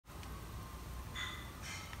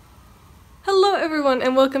everyone,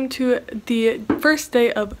 and welcome to the first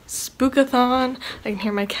day of SPOOKATHON. I can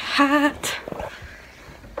hear my cat.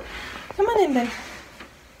 Come on in then.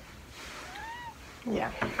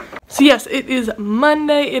 Yeah. So yes, it is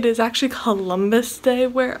Monday. It is actually Columbus Day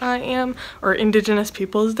where I am, or Indigenous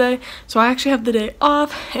Peoples Day. So I actually have the day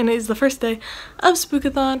off, and it is the first day of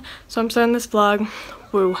SPOOKATHon. So I'm starting this vlog.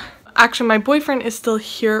 Woo. Actually, my boyfriend is still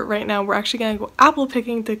here right now. We're actually gonna go apple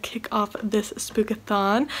picking to kick off this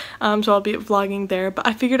SPOOKAthon. So I'll be vlogging there. But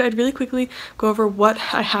I figured I'd really quickly go over what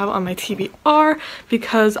I have on my TBR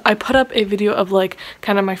because I put up a video of like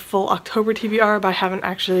kind of my full October TBR, but I haven't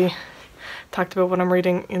actually talked about what I'm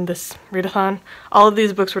reading in this readathon. All of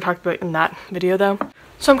these books were talked about in that video though.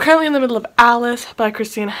 So I'm currently in the middle of Alice by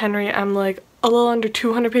Christina Henry. I'm like a little under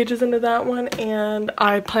 200 pages into that one, and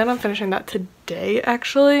I plan on finishing that today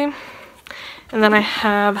actually. And then I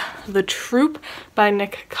have The Troop by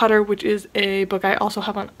Nick Cutter, which is a book I also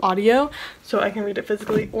have on audio, so I can read it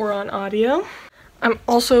physically or on audio. I'm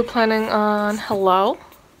also planning on Hello.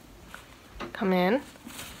 Come in.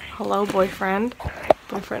 Hello, boyfriend.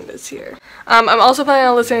 Boyfriend is here. I'm also planning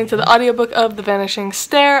on listening to the audiobook of The Vanishing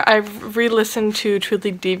Stair. I've re-listened to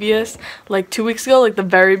Truly Devious like 2 weeks ago, like the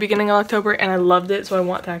very beginning of October, and I loved it, so I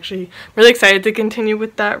want to actually, really excited to continue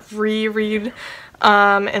with that reread.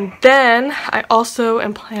 And then I also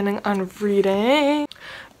am planning on reading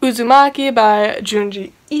Uzumaki by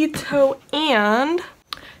Junji Ito and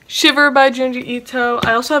Shiver by Junji Ito.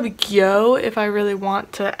 I also have Gyo if I really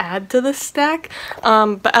want to add to the stack.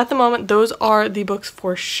 But at the moment, those are the books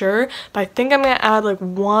for sure. But I think I'm going to add like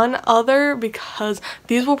one other because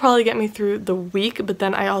these will probably get me through the week. But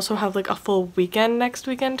then I also have like a full weekend next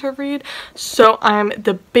weekend to read. So I'm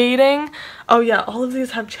debating. Oh yeah, all of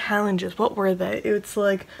these have challenges. What were they? It's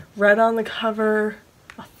like red on the cover,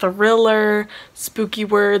 a thriller, spooky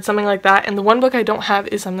word, something like that. And the one book I don't have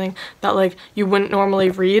is something that like you wouldn't normally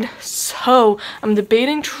read. So I'm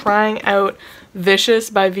debating trying out Vicious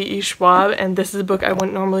by V.E. Schwab, and this is a book I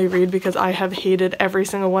wouldn't normally read because I have hated every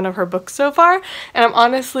single one of her books so far, and I'm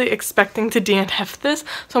honestly expecting to DNF this.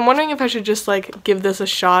 So I'm wondering if I should just like give this a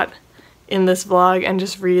shot in this vlog and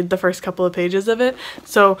just read the first couple of pages of it.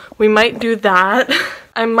 So we might do that.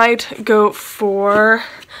 I might go for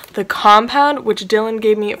The Compound, which Dylan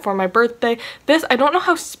gave me for my birthday. This, I don't know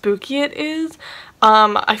how spooky it is.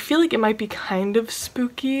 I feel like it might be kind of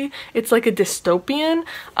spooky. It's like a dystopian,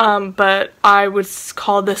 but I would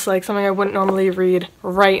call this like something I wouldn't normally read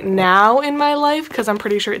right now in my life because I'm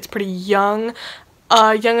pretty sure it's pretty young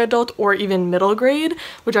adult or even middle grade,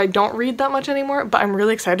 which I don't read that much anymore, but I'm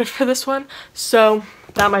really excited for this one. So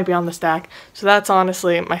that might be on the stack. So that's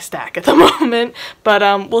honestly my stack at the moment, but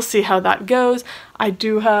we'll see how that goes. I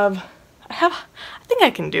think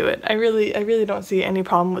I can do it. I really don't see any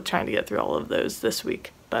problem with trying to get through all of those this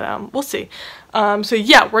week, but we'll see. So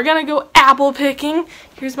yeah, we're gonna go apple picking.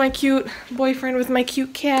 Here's my cute boyfriend with my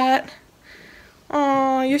cute cat.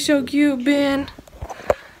 Oh, you're so cute, Ben.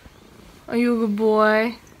 Are you a good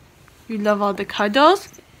boy? You love all the cuddles?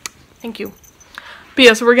 Thank you. But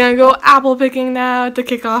yeah, so we're gonna go apple picking now to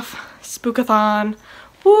kick off SPOOKAthon.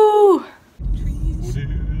 Woo!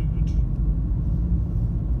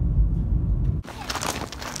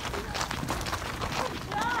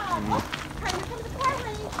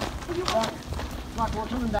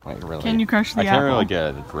 Like, really? Can you crush the apple? I can't really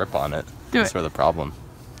get a grip on it. Do it. That's where the problem.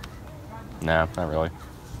 Nah, not really.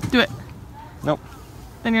 Do it. Nope.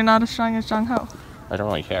 Then you're not as strong as Jung Ho. I don't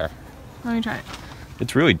really care. Let me try it.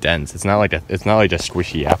 It's really dense. It's not like a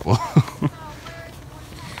squishy apple.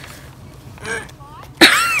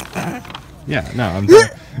 Yeah, no, I'm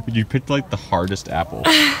done. You picked like the hardest apple.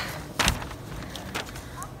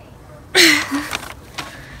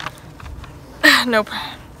 Nope.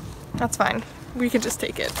 That's fine. We could just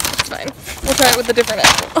take it. It's fine. We'll try it with a different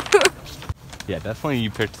apple. Yeah, definitely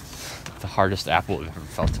you picked the hardest apple I've ever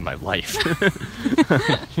felt in my life.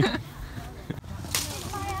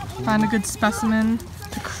 Find a good specimen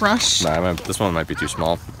to crush. Nah, this one might be too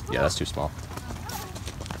small. Yeah, that's too small.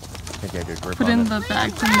 Put in the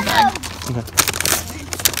bag. Put in the bag. Okay.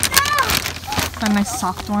 A nice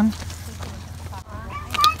soft one.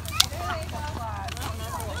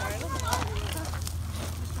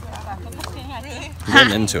 I'm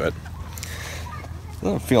getting into it. It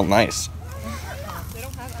doesn't feel nice.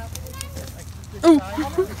 Oh.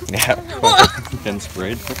 Yeah. Getting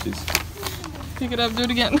sprayed. Whoopsies. Pick it up. Do it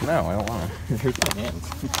again. No, I don't want to. It hurts my hands.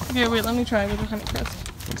 Okay, wait. Let me try with a honey crust.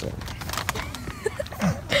 What's that?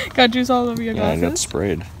 Got juice all over your glasses. Yeah, I got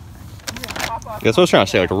sprayed. That's what I was trying to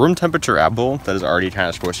say. Like a room temperature apple that is already kind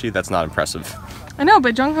of squishy, that's not impressive. I know,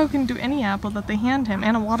 but Jung Ho can do any apple that they hand him,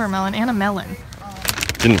 and a watermelon, and a melon.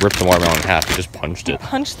 didn't rip the watermelon in half, he just punched it.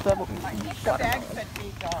 Punch the watermelon.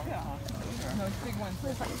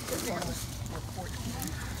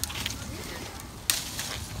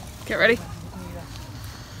 Get ready.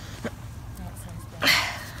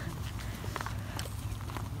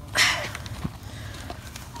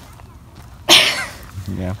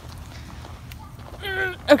 Yeah.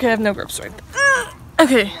 Okay, I have no grip strength.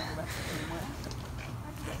 Okay.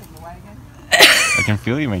 I can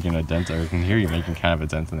feel you making a dent, or I can hear you making kind of a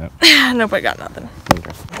dent in it. Nope, I got nothing.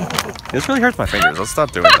 Okay. This really hurts my fingers. Let's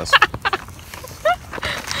stop doing this.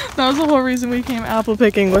 That was the whole reason we came apple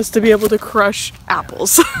picking, was to be able to crush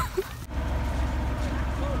apples.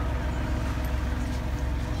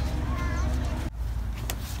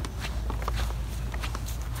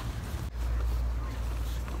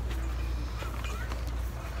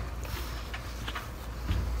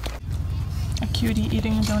 A cutie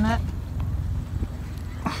eating a donut.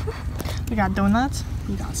 We got donuts,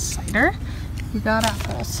 we got cider, we got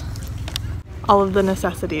apples. All of the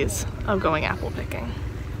necessities of going apple picking.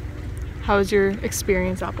 How was your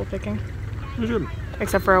experience apple picking? It was good.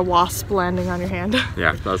 Except for a wasp landing on your hand.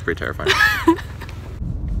 Yeah, that was pretty terrifying.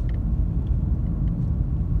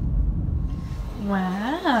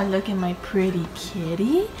 Wow, look at my pretty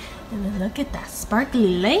kitty. And then look at that sparkly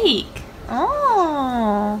lake.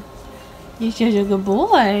 Oh, you're such a good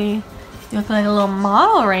boy. You look like a little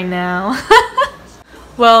model right now.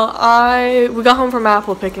 Well, we got home from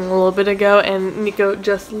apple picking a little bit ago, and Nico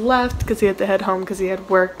just left because he had to head home because he had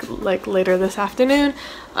work like later this afternoon,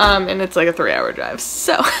 and it's like a 3-hour drive.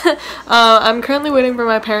 So I'm currently waiting for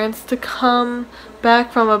my parents to come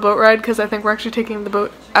back from a boat ride, because I think we're actually taking the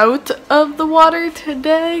boat out of the water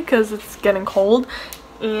today because it's getting cold.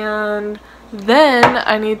 And then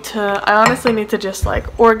I honestly need to just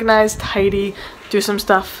like organize, tidy, do some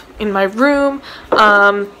stuff in my room,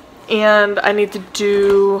 and I need to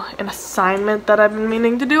do an assignment that I've been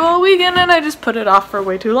meaning to do all weekend, and I just put it off for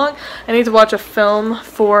way too long. I need to watch a film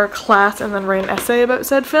for class and then write an essay about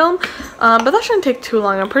said film, but that shouldn't take too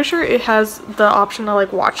long. I'm pretty sure it has the option to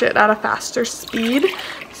like watch it at a faster speed,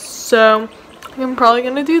 so I'm probably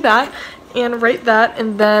gonna do that and write that,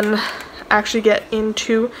 and then actually get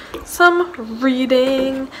into some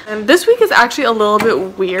reading. And this week is actually a little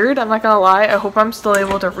bit weird, I'm not gonna lie. I hope I'm still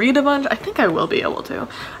able to read a bunch. I think I will be able to.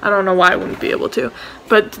 I don't know why I wouldn't be able to,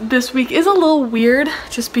 but this week is a little weird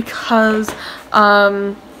just because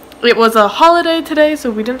it was a holiday today, so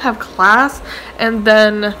we didn't have class, and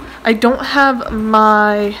then I don't have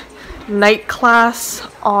my night class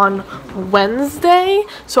on Wednesday,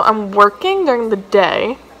 so I'm working during the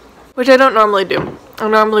day, which I don't normally do. I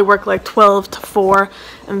normally work like 12 to 4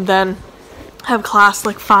 and then have class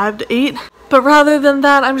like 5 to 8. But rather than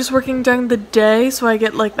that, I'm just working during the day, so I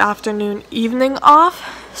get like the afternoon, evening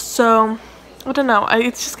off. So I don't know.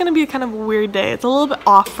 It's just gonna be a kind of weird day. It's a little bit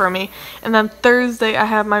off for me. And then Thursday, I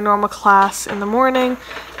have my normal class in the morning,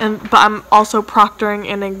 but I'm also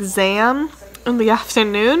proctoring an exam in the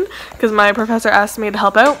afternoon because my professor asked me to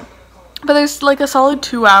help out. But there's like a solid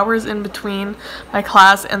 2 hours in between my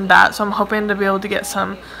class and that, so I'm hoping to be able to get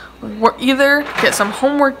some either get some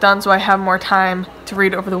homework done so I have more time to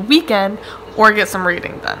read over the weekend, or get some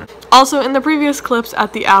reading done. Also, in the previous clips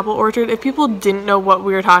at the apple orchard, if people didn't know what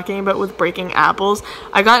we were talking about with breaking apples,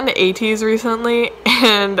 I got into ATs recently,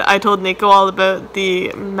 and I told Nico all about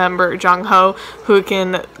the member Jung Ho who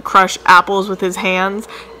can crush apples with his hands.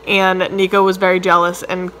 And Nico was very jealous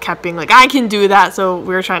and kept being like, I can do that. So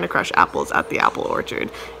we were trying to crush apples at the apple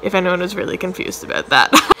orchard, if anyone was really confused about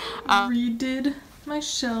that. Redid my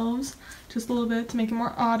shelves just a little bit to make it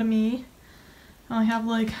more autumny. I only have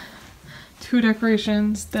like 2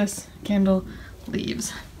 decorations, this candle,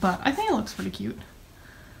 leaves, but I think it looks pretty cute.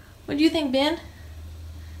 What do you think, Ben?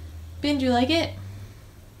 Ben, do you like it?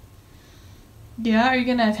 Yeah, are you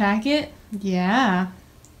gonna attack it? Yeah.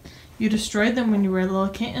 You destroyed them when you were a little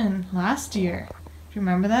kitten last year. Do you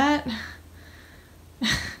remember that?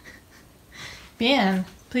 Ben,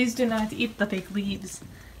 please do not eat the fake leaves.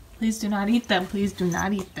 Please do not eat them. Please do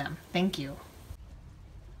not eat them. Thank you.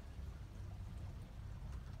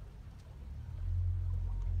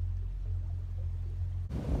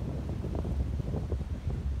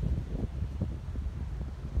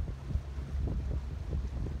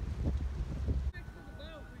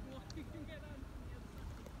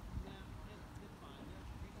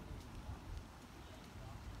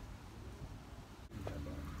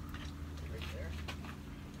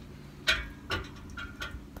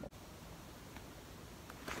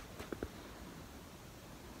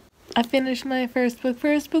 I finished my first book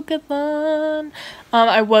for a Spookathon.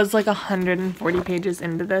 I was like 140 pages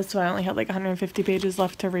into this, so I only had like 150 pages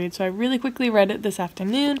left to read, so I really quickly read it this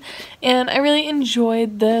afternoon, and I really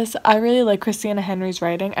enjoyed this. I really like Christina Henry's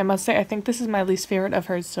writing. I must say, I think this is my least favorite of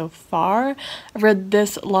hers so far. I've read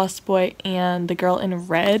this, Lost Boy, and The Girl in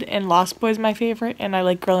Red, and Lost Boy is my favorite, and I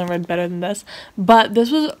like Girl in Red better than this, but this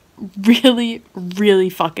was really, really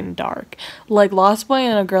fucking dark. Like, Lost Boy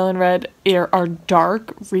and A Girl in Red are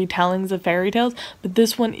dark retellings of fairy tales, but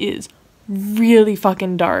this one is really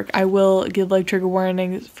fucking dark. I will give like trigger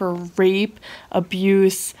warnings for rape,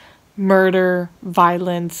 abuse, murder,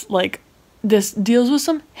 violence. Like, this deals with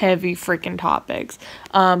some heavy freaking topics.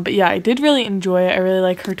 But yeah, I did really enjoy it. I really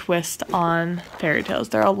like her twist on fairy tales.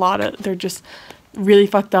 They're just really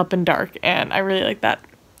fucked up and dark, and I really like that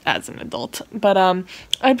as an adult. But I'd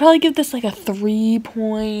probably give this like a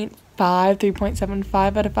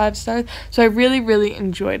 3.75 out of 5 stars. So I really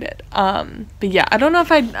enjoyed it. But yeah, I don't know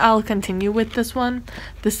if I'll continue with this one.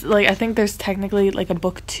 I think there's technically like a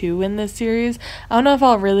book 2 in this series. I don't know if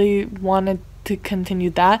I'll really want to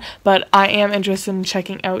continue that, but I am interested in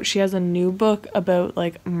checking out. She has a new book about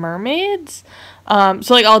like mermaids. So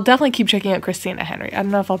like I'll definitely keep checking out Christina Henry. I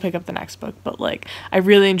don't know if I'll pick up the next book, but like I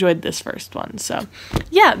really enjoyed this first one. So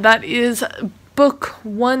yeah, that is book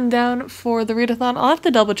 1 down for the readathon. I'll have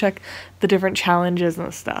to double check the different challenges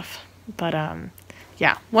and stuff. But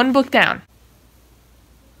yeah, 1 book down.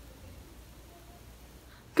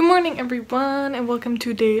 Good morning everyone, and welcome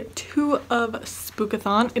to day 2 of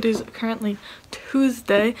Spookathon. It is currently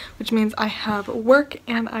Tuesday, which means I have work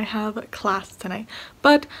and I have class tonight.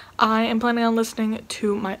 But I am planning on listening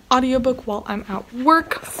to my audiobook while I'm at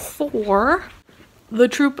work for The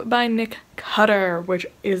Troop by Nick Cutter, which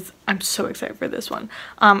is, I'm so excited for this one.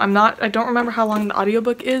 I don't remember how long the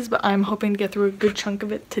audiobook is, but I'm hoping to get through a good chunk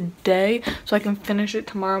of it today so I can finish it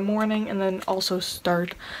tomorrow morning, and then also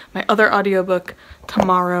start my other audiobook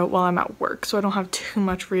tomorrow while I'm at work, so I don't have too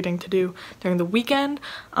much reading to do during the weekend.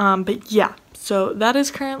 But yeah, so that is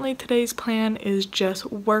currently today's plan, is just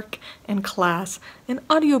work and class and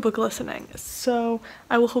audiobook listening. So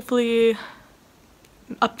I will hopefully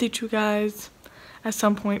update you guys at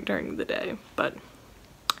some point during the day, but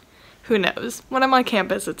who knows? When I'm on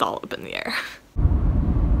campus, it's all up in the air.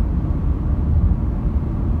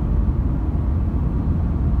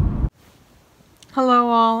 Hello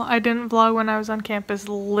all, I didn't vlog when I was on campus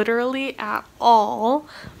literally at all,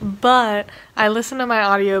 but I listened to my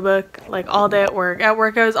audiobook like all day at work. At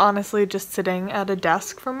work I was honestly just sitting at a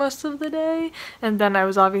desk for most of the day, and then I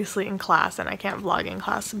was obviously in class, and I can't vlog in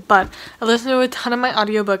class, but I listened to a ton of my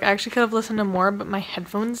audiobook. I actually could have listened to more, but my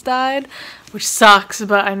headphones died, which sucks,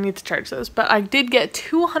 but I need to charge those. But I did get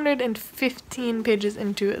 215 pages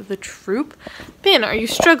into The Troop. Ben, are you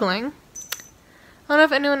struggling? I don't know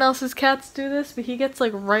if anyone else's cats do this, but he gets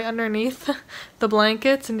like right underneath the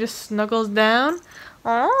blankets and just snuggles down.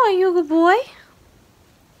 Oh, are you a good boy?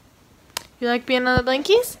 You like being on the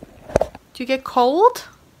blankies? Do you get cold?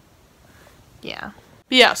 Yeah.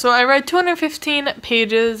 But yeah, so I read 215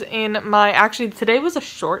 pages in my, actually today was a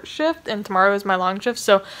short shift and tomorrow is my long shift,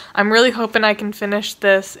 so I'm really hoping I can finish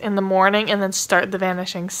this in the morning and then start The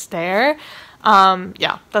Vanishing Stair.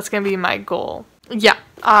 Yeah, that's gonna be my goal. Yeah,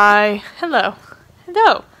 hello.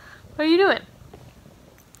 Hello, what are you doing?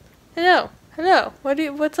 Hello,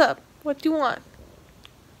 what's up? What do you want?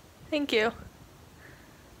 Thank you.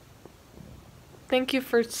 Thank you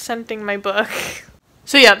for scenting my book.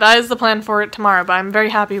 So yeah, that is the plan for it tomorrow, but I'm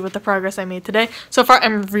very happy with the progress I made today. So far,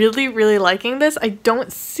 I'm really liking this. I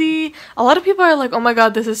don't see, a lot of people are like, oh my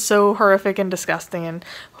god, this is so horrific and disgusting and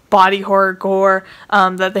body horror gore,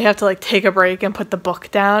 that they have to like take a break and put the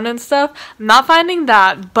book down and stuff. I'm not finding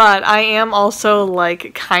that, but I am also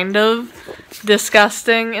like kind of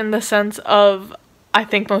disgusting in the sense of I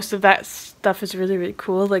think most of that stuff is really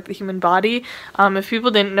cool, like the human body. If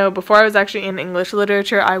people didn't know, before I was actually in English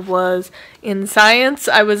literature, I was in science.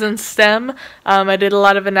 I was in STEM. I did a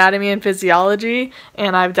lot of anatomy and physiology,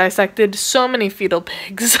 and I've dissected so many fetal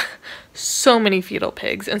pigs. So many fetal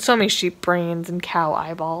pigs and so many sheep brains and cow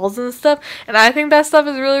eyeballs and stuff, and I think that stuff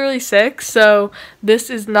is really sick. So this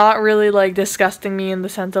is not really like disgusting me in the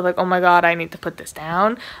sense of like, oh my god, I need to put this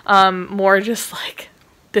down. More just like,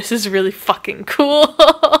 this is really fucking cool.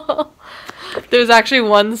 There's actually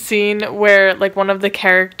one scene where like one of the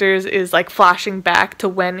characters is like flashing back to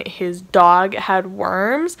when his dog had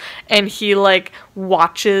worms, and he like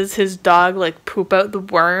watches his dog like poop out the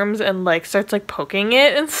worms and like starts like poking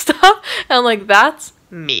it and stuff, and like that's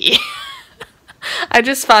me. I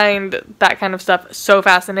just find that kind of stuff so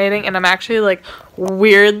fascinating, and I'm actually like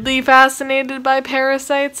weirdly fascinated by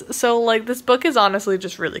parasites. So like this book is honestly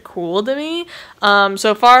just really cool to me.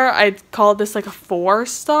 So far I'd call this like a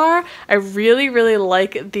 4-star. I really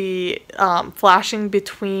like the flashing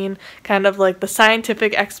between kind of like the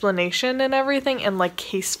scientific explanation and everything and like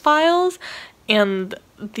case files and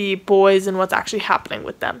the boys and what's actually happening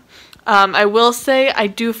with them. I will say I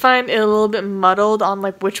do find it a little bit muddled on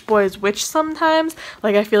like which boy is which sometimes.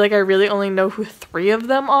 Like I feel like I really only know who 3 of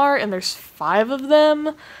them are and there's 5 of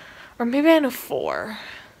them. Or maybe I know 4.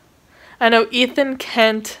 I know Ethan,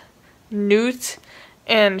 Kent, Newt,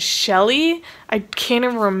 and Shelley. I can't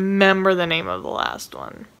even remember the name of the last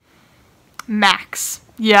one. Max.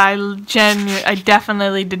 Yeah, I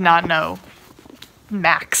definitely did not know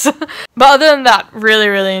Max. But other than that,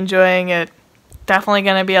 really enjoying it. Definitely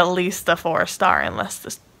gonna be at least a 4-star unless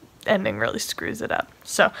this ending really screws it up.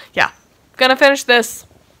 So yeah, gonna finish this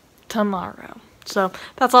tomorrow. So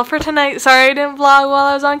that's all for tonight. Sorry I didn't vlog while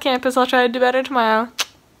I was on campus. I'll try to do better tomorrow.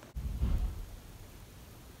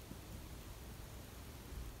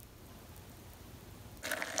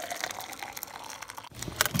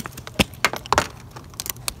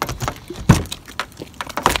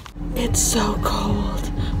 It's so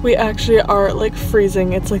cold. We actually are like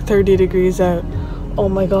freezing. It's like 30 degrees out. Oh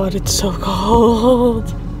my god, it's so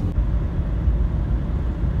cold.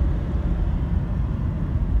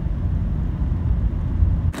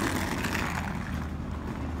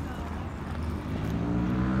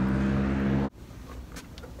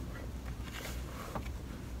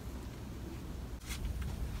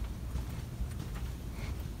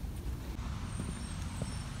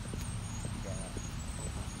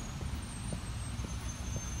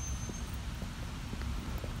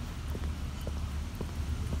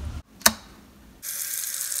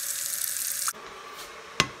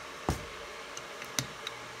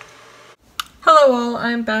 Hello all,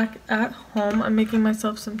 I'm back at home. I'm making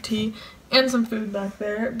myself some tea and some food back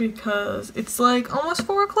there because it's like almost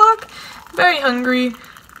 4 o'clock. Very hungry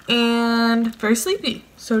and very sleepy.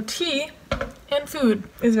 So tea and food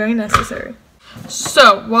is very necessary.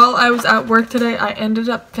 So while I was at work today, I ended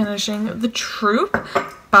up finishing The Troop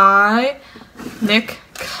by Nick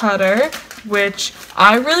Cutter, which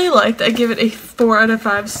I really liked. I give it a 4 out of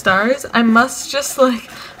 5 stars. I must just like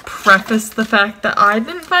preface the fact that I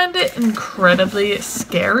didn't find it incredibly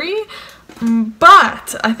scary,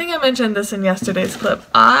 but I think I mentioned this in yesterday's clip.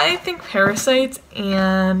 I think parasites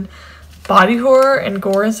and body horror and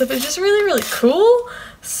gore and stuff is just really cool.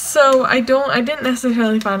 So I didn't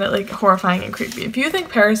necessarily find it like horrifying and creepy. If you think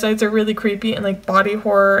parasites are really creepy and like body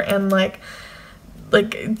horror and like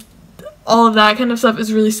all of that kind of stuff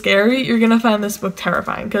is really scary, you're gonna find this book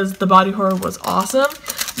terrifying because the body horror was awesome.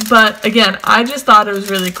 But again, I just thought it was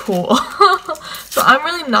really cool. So I'm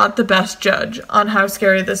really not the best judge on how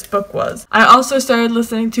scary this book was. I also started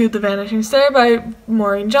listening to The Vanishing Stair by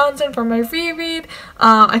Maureen Johnson for my reread.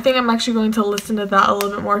 I think I'm actually going to listen to that a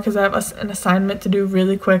little bit more because I have an assignment to do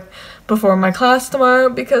really quick before my class tomorrow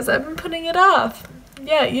because I've been putting it off.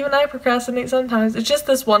 Yeah, even I procrastinate sometimes. It's just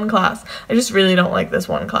this one class. I just really don't like this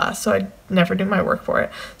one class, so I never do my work for it.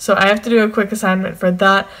 So I have to do a quick assignment for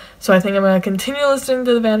that. So I think I'm going to continue listening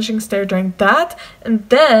to The Vanishing Stair during that. And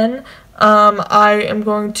then I am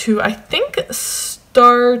going to, I think,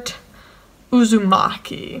 start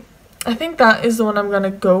Uzumaki. I think that is the one I'm going to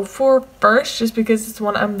go for first, just because it's the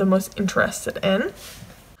one I'm the most interested in.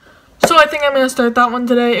 So I think I'm going to start that one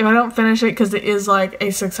today. If I don't finish it, because it is like a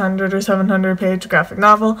 600 or 700 page graphic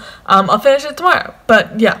novel, I'll finish it tomorrow.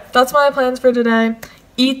 But yeah, that's my plans for today.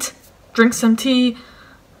 Eat, drink some tea.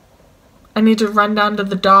 I need to run down to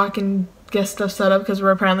the dock and get stuff set up because we're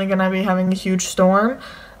apparently going to be having a huge storm.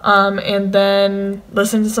 And then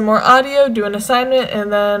listen to some more audio, do an assignment,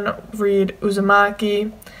 and then read Uzumaki.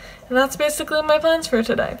 And that's basically my plans for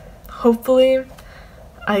today. Hopefully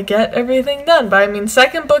I get everything done. But I mean,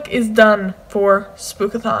 second book is done for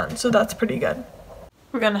SPOOKATHON, so that's pretty good.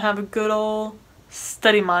 We're gonna have a good old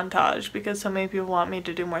study montage because so many people want me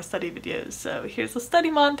to do more study videos. So here's a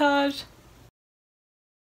study montage.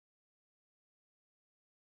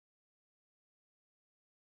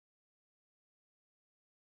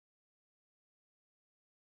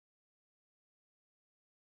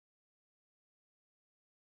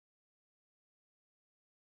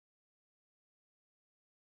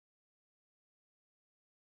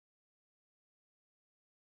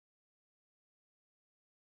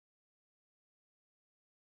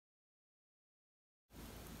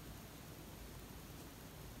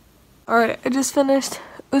 Alright, I just finished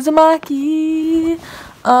Uzumaki.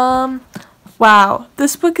 Wow,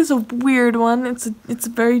 this book is a weird one. It's a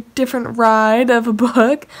very different ride of a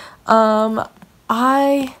book.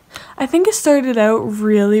 I think it started out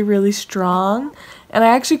really, really strong, and I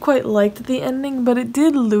actually quite liked the ending, but it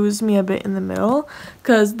did lose me a bit in the middle,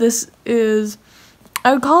 because this is,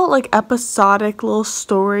 I would call it like episodic little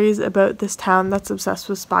stories about this town that's obsessed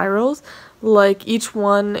with spirals. Like, each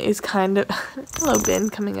one is kind of, hello,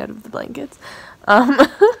 Ben, coming out of the blankets.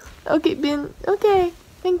 Okay, Ben, okay,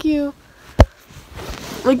 thank you.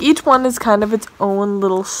 Like, each one is kind of its own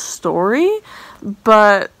little story,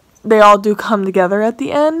 but they all do come together at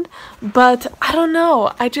the end. But I don't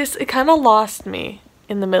know, it kind of lost me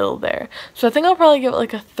in the middle there. So I think I'll probably give it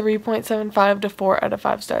like a 3.75 to 4 out of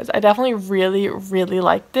 5 stars. I definitely really, really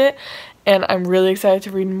liked it, and I'm really excited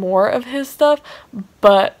to read more of his stuff,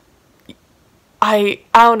 but I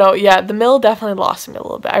don't know, yeah, the middle definitely lost me a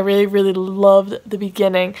little bit. I really, really loved the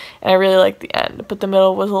beginning, and I really liked the end, but the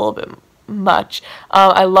middle was a little bit much.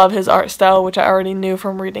 I love his art style, which I already knew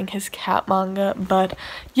from reading his cat manga, but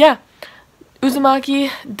yeah, Uzumaki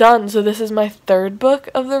done. So this is my 3rd book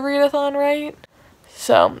of the readathon, right?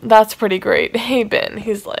 So that's pretty great. Hey Ben,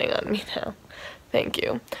 he's laying on me now. Thank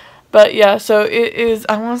you. But yeah, so it is,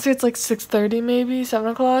 I want to say it's like 6:30 maybe, 7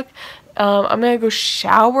 o'clock. I'm gonna go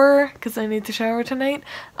shower because I need to shower tonight,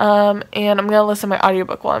 and I'm gonna listen to my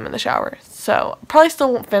audiobook while I'm in the shower. So probably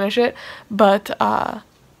still won't finish it, but I'm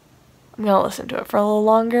gonna listen to it for a little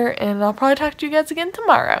longer, and I'll probably talk to you guys again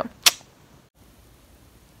tomorrow.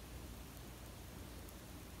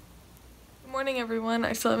 Good morning, everyone.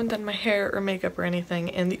 I still haven't done my hair or makeup or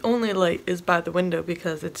anything, and the only light is by the window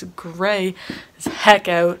because it's gray as heck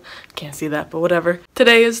out. Can't see that, but whatever.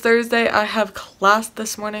 Today is Thursday. I have class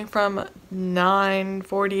this morning from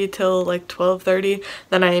 9:40 till like 12:30.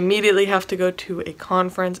 Then I immediately have to go to a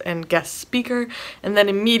conference and guest speaker, and then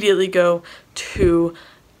immediately go to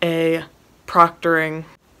a proctoring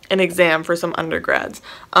an exam for some undergrads.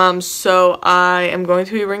 So I am going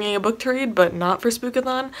to be bringing a book to read, but not for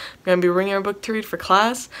SPOOKAthon. I'm going to be bringing a book to read for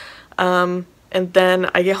class. And then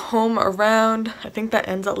I get home around, I think that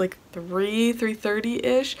ends at like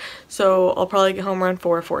 3:30-ish. So I'll probably get home around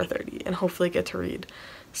 4:30 and hopefully get to read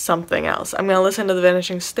something else. I'm going to listen to the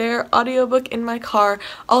Vanishing Stair audiobook in my car.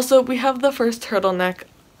 Also, we have the first turtleneck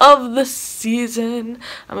of the season.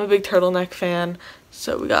 I'm a big turtleneck fan,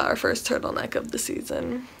 so we got our first turtleneck of the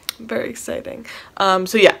season. Very exciting.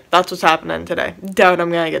 So yeah, that's what's happening today. Doubt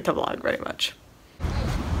I'm gonna get to vlog very much.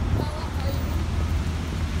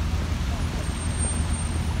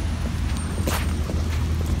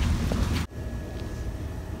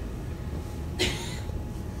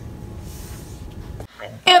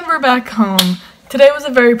 And we're back home. Today was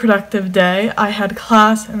a very productive day. I had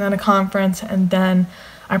class and then a conference, and then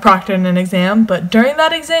I proctored an exam, but during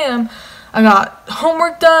that exam I got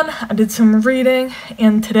homework done, I did some reading,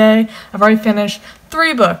 and today I've already finished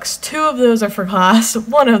 3 books. 2 of those are for class,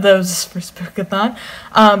 1 of those is for SPOOKAthon,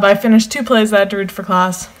 but I finished 2 plays that I had to read for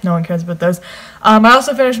class. No one cares about those. I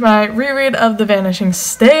also finished my reread of The Vanishing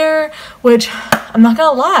Stair, which, I'm not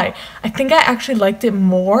gonna lie, I think I actually liked it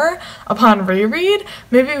more upon reread,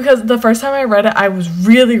 maybe because the first time I read it I was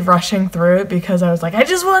really rushing through it because I was like, I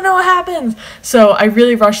just want to know what happens, so I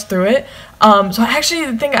really rushed through it. So I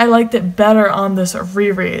actually think I liked it better on this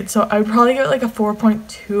reread, so I would probably give it like a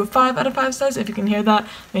 4.25 out of 5 stars. If you can hear that,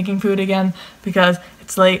 making food again because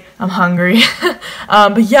it's late, I'm hungry.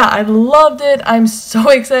 But yeah, I loved it. I'm so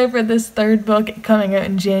excited for this 3rd book coming out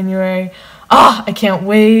in January. I can't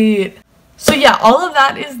wait. So yeah, all of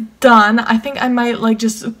that is done. I think I might like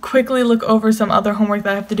just quickly look over some other homework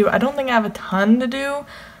that I have to do. I don't think I have a ton to do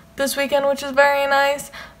this weekend, which is very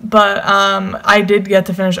nice, but I did get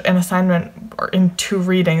to finish an assignment in 2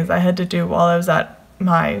 readings I had to do while I was at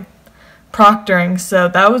my proctoring, so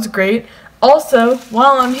that was great. Also,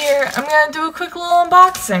 while I'm here, I'm gonna do a quick little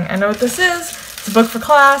unboxing. I know what this is. It's a book for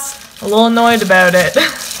class. I'm a little annoyed about it.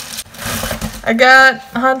 I got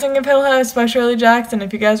Haunting of Hill House by Shirley Jackson.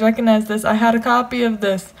 If you guys recognize this, I had a copy of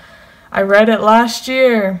this. I read it last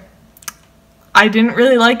year. I didn't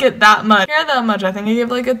really like it that much. I think I gave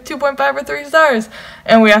like a 2.5 or 3 stars.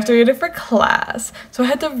 And we have to read it for class. So I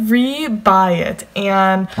had to re-buy it.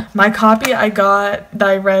 And my copy I got that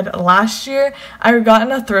I read last year, I got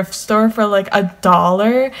in a thrift store for like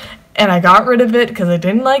 $1. And I got rid of it because I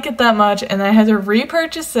didn't like it that much. And I had to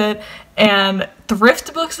repurchase it. And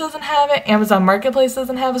Thrift Books doesn't have it. Amazon Marketplace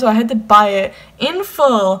doesn't have it. So I had to buy it in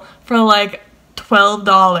full for like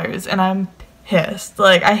 $12. And I'm pissed.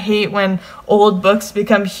 Like, I hate when old books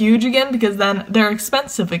become huge again because then they're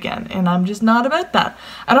expensive again, and I'm just not about that.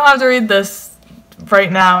 I don't have to read this right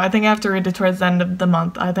now. I think I have to read it towards the end of the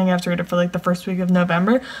month. I think I have to read it for like the first week of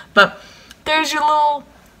November, but there's your little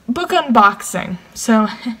book unboxing. So,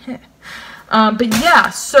 but yeah,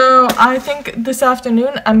 so I think this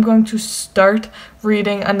afternoon I'm going to start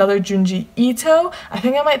reading another Junji Ito. I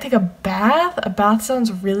think I might take a bath. A bath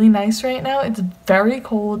sounds really nice right now. It's very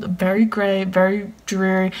cold, very gray, very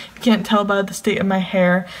dreary. You can't tell by the state of my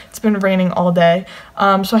hair. It's been raining all day.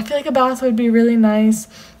 So I feel like a bath would be really nice.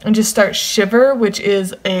 And just start Shiver, which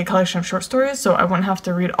is a collection of short stories, so I wouldn't have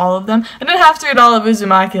to read all of them. I didn't have to read all of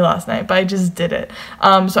Uzumaki last night, but I just did it.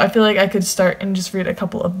 So I feel like I could start and just read a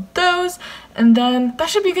couple of those, and then that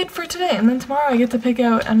should be good for today. And then tomorrow I get to pick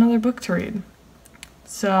out another book to read.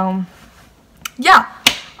 So, yeah.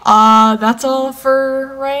 That's all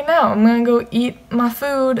for right now. I'm gonna go eat my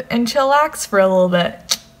food and chillax for a little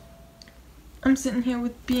bit. I'm sitting here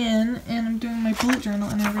with Bien, and I'm doing my bullet journal,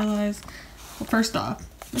 and I realized, well, first off,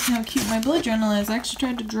 look how cute my bullet journal is. I actually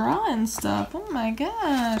tried to draw and stuff. Oh my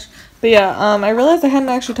gosh. But yeah, I realized I hadn't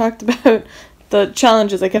actually talked about the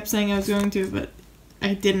challenges I kept saying I was going to, but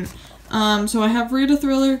I didn't. So I have Read a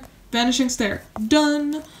Thriller, Vanishing Stare,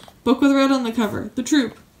 done. Book with Red on the Cover, The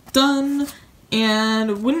Troop, done.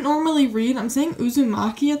 And wouldn't normally read, I'm saying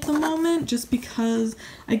Uzumaki at the moment, just because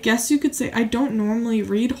I guess you could say I don't normally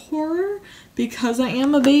read horror because I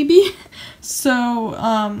am a baby. So,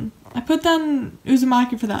 I put down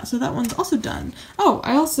Uzumaki for that, so that one's also done. Oh,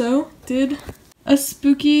 I also did a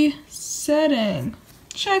spooky setting.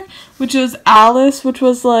 Check. Which is Alice, which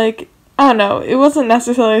was like, I don't know, it wasn't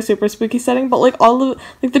necessarily a super spooky setting, but like all of,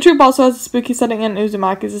 like the Troop also has a spooky setting and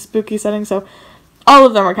Uzumaki is a spooky setting, so all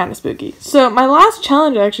of them are kind of spooky. So my last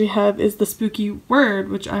challenge I actually have is the spooky word,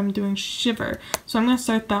 which I'm doing Shiver. So I'm going to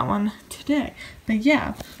start that one today. But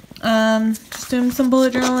yeah, just doing some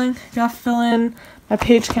bullet journaling. Gotta fill in my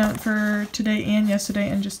page count for today and yesterday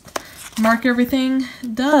and just mark everything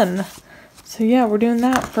done. So yeah, we're doing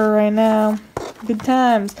that for right now. Good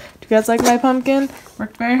times. Do you guys like my pumpkin?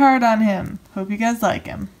 Worked very hard on him. Hope you guys like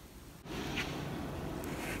him.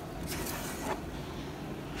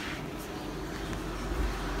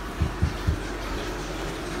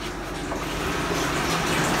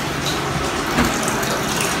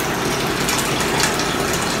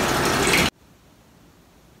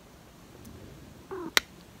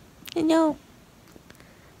 No.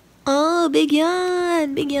 Oh, big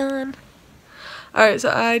yawn, big yawn. Alright,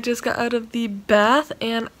 so I just got out of the bath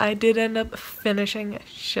and I did end up finishing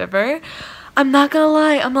Shiver. I'm not gonna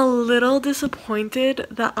lie, I'm a little disappointed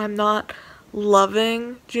that I'm not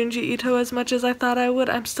loving Junji Ito as much as I thought I would.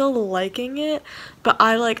 I'm still liking it, but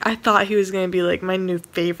I thought he was gonna be like my new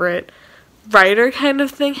favorite writer kind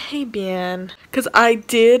of thing. Hey, Bien. Because I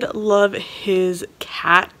did love his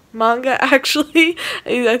cat manga, actually.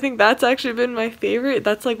 I think that's actually been my favorite.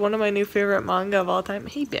 That's like one of my new favorite manga of all time.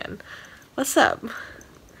 Hey, Ben, what's up?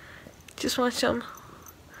 Just want some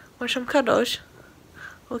cuddles?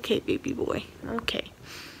 Okay, baby boy. Okay.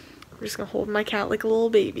 We're just gonna hold my cat like a little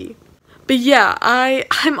baby. But yeah,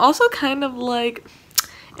 I'm also kind of like,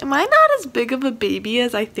 am I not as big of a baby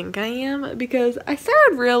as I think I am? Because I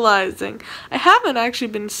started realizing I haven't actually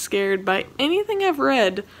been scared by anything I've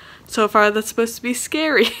read so far that's supposed to be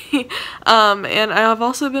scary. And I've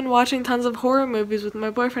also been watching tons of horror movies with my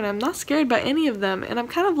boyfriend. I'm not scared by any of them, and I'm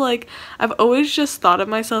kind of like, I've always just thought of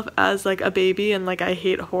myself as like a baby and like I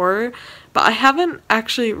hate horror, but I haven't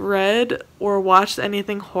actually read or watched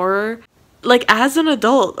anything horror like as an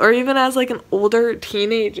adult or even as like an older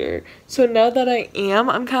teenager. So now that I am,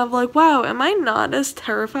 I'm kind of like, wow, am I not as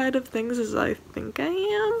terrified of things as I think I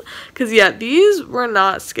am? Because yeah, these were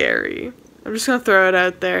not scary. I'm just gonna throw it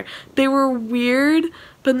out there. They were weird,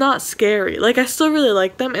 but not scary. Like, I still really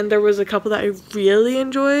liked them, and there was a couple that I really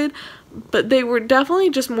enjoyed, but they were definitely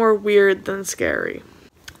just more weird than scary.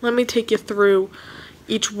 Let me take you through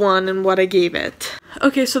each one and what I gave it.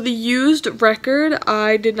 Okay, so the Used Record,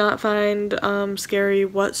 I did not find scary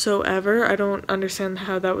whatsoever. I don't understand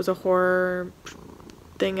how that was a horror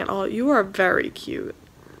thing at all. You are very cute.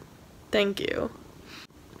 Thank you.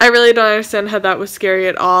 I really don't understand how that was scary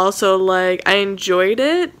at all, so like I enjoyed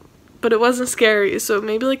it, but it wasn't scary, so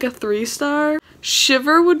maybe like a 3-star.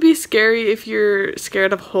 Shiver would be scary if you're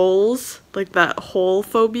scared of holes, like that hole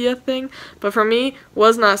phobia thing, but for me,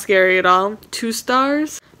 was not scary at all. 2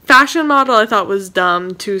 stars. Fashion Model I thought was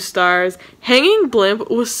dumb, 2 stars. Hanging Blimp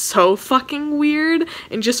was so fucking weird,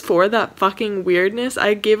 and just for that fucking weirdness,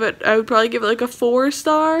 I would probably give it like a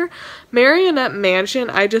 4-star. Marionette Mansion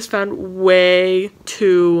I just found way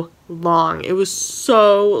too long. It was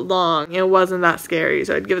so long. It wasn't that scary,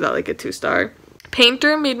 so I'd give that like a 2-star.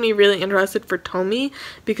 Painter made me really interested for Tomi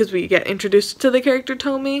because we get introduced to the character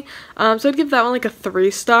Tomi, so I'd give that one like a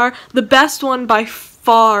 3-star. The best one by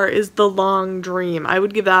far is The Long Dream. I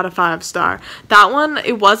would give that a 5-star. That one,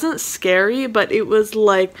 it wasn't scary, but it was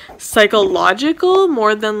like psychological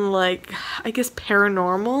more than like, I guess,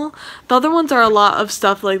 paranormal. The other ones are a lot of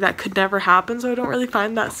stuff like that could never happen, so I don't really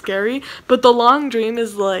find that scary. But The Long Dream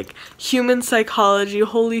is like human psychology,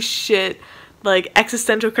 holy shit, like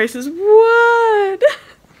existential crisis. What?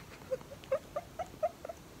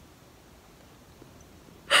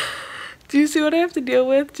 Do you see what I have to deal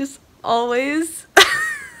with? Just always.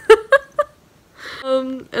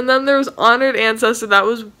 And then there was Honored Ancestor. That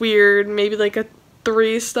was weird. Maybe like a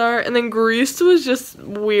 3-star. And then Grease was just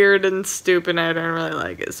weird and stupid. I didn't really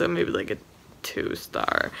like it. So maybe like a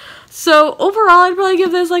 2-star. So overall, I'd probably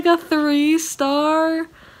give this like a 3-star,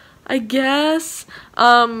 I guess.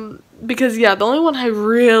 Because yeah, the only one I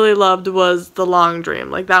really loved was The Long Dream.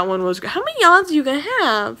 Like that one was, how many odds are you gonna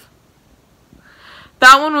have?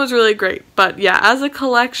 That one was really great, but yeah, as a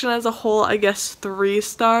collection as a whole, I guess 3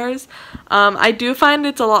 stars. I do find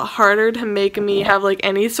it's a lot harder to make me have like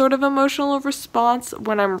any sort of emotional response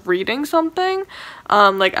when I'm reading something.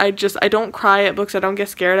 Like I don't cry at books, I don't get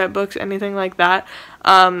scared at books, anything like that.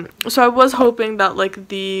 So I was hoping that like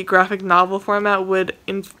the graphic novel format would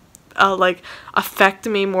like affect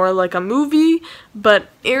me more like a movie, but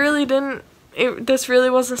it really didn't. This really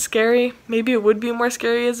wasn't scary. Maybe it would be more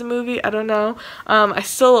scary as a movie. I don't know. I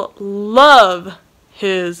still love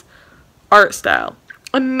his art style.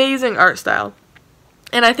 Amazing art style.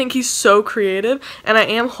 And I think he's so creative. And I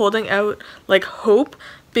am holding out, like, hope.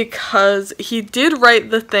 Because he did write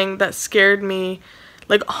the thing that scared me,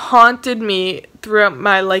 like, haunted me throughout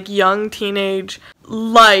my, like, young teenage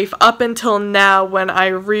life up until now when I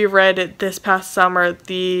reread it this past summer,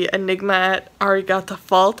 The Enigma at Arigato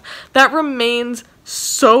Fault. That remains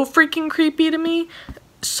so freaking creepy to me.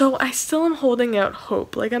 So I still am holding out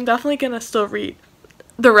hope. Like, I'm definitely gonna still read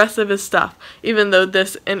the rest of his stuff, even though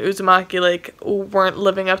this and Uzumaki, like, weren't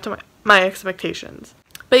living up to my expectations.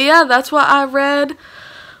 But yeah, that's what I read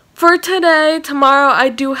for today. Tomorrow I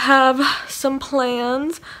do have some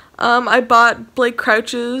plans. I bought Blake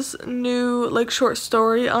Crouch's new, like, short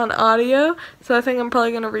story on audio, so I think I'm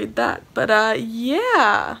probably gonna read that. But,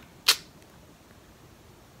 yeah.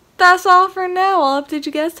 That's all for now. I'll update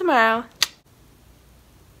you guys tomorrow.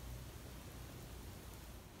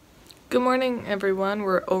 Good morning, everyone.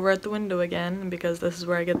 We're over at the window again, because this is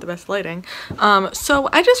where I get the best lighting. So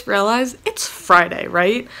I just realized it's Friday,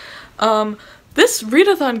 right? This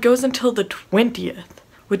readathon goes until the 20th.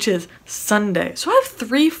 Which is Sunday. So I have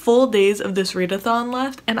 3 full days of this readathon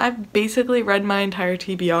left, and I've basically read my entire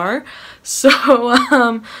TBR. So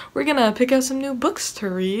we're gonna pick out some new books to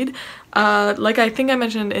read. Like I think I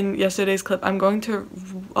mentioned in yesterday's clip, I'm going to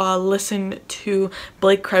listen to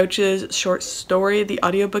Blake Crouch's short story. The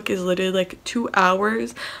audiobook is literally like 2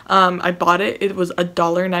 hours. I bought it. It was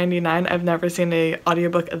 $1.99. I've never seen an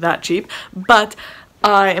audiobook that cheap, but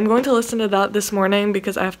I am going to listen to that this morning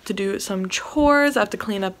because I have to do some chores. I have to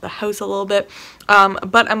clean up the house a little bit.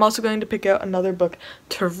 But I'm also going to pick out another book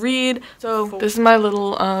to read. So this is my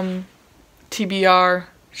little TBR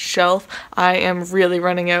shelf. I am really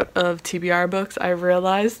running out of TBR books, I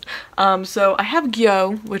realized. So I have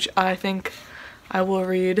Gyo, which I think I will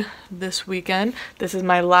read this weekend. This is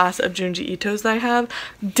my last of Junji Ito's that I have.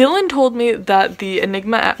 Dylan told me that The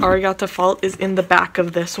Enigma at Arigato Fault is in the back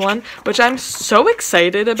of this one, which I'm so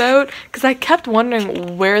excited about because I kept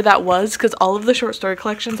wondering where that was because all of the short story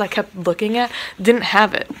collections I kept looking at didn't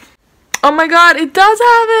have it. Oh my god, it does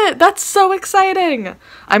have it! That's so exciting!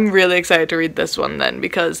 I'm really excited to read this one then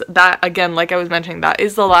because that, again, like I was mentioning, that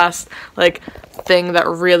is the last, like, thing that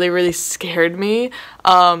really, really scared me.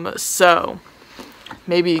 So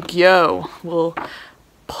maybe Gyo will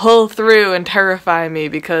pull through and terrify me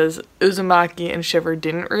because Uzumaki and Shiver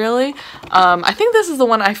didn't really. I think this is the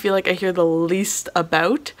one I feel like I hear the least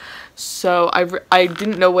about. So I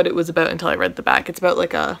didn't know what it was about until I read the back. It's about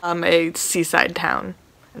like a seaside town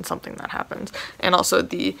and something that happens. And also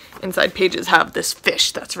the inside pages have this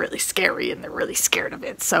fish that's really scary and they're really scared of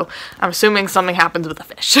it. So I'm assuming something happens with the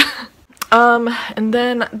fish. And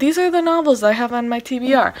then these are the novels I have on my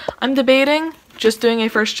TBR. I'm debating just doing a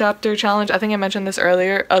first chapter challenge, I think I mentioned this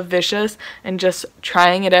earlier, of Vicious, and just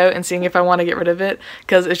trying it out and seeing if I want to get rid of it,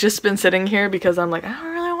 because it's just been sitting here because I'm like, I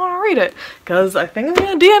don't really want to read it, because I think I'm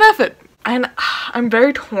going to DNF it. And I'm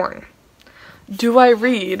very torn. Do I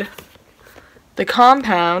read The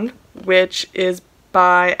Compound, which is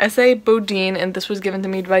by S.A. Bodine, and this was given to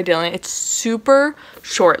me by Dylan. It's super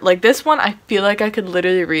short. Like, this one I feel like I could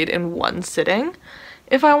literally read in one sitting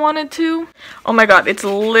if I wanted to. Oh my god, it's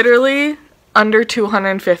literally under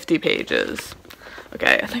 250 pages.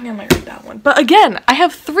 Okay, I think I might read that one. But again, I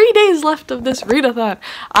have 3 days left of this readathon.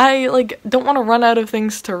 I like don't want to run out of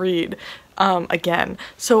things to read again.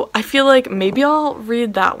 So I feel like maybe I'll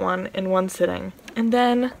read that one in one sitting. And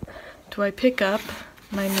then do I pick up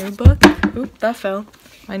my new book? Oop, that fell.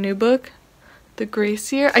 My new book, The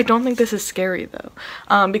Grace Year. I don't think this is scary though,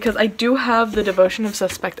 because I do have The Devotion of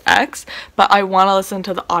Suspect X, but I want to listen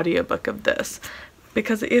to the audiobook of this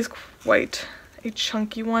because it is quite a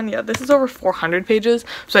chunky one. Yeah, this is over 400 pages,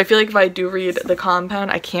 so I feel like if I do read The Compound,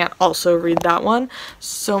 I can't also read that one.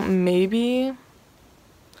 So maybe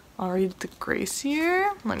I'll read The Grace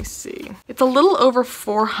Year. Let me see. It's a little over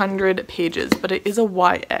 400 pages, but it is a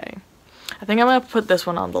YA. I think I'm gonna put this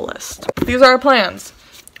one on the list. These are our plans.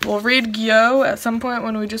 We'll read Gyo at some point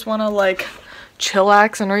when we just want to like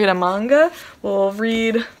chillax and read a manga. We'll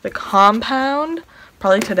read The Compound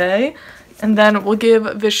probably today, and then we'll give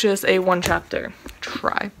Vicious a 1 chapter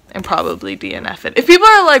try and probably DNF it. If people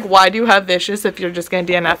are like, why do you have Vicious if you're just gonna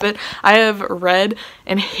DNF it? I have read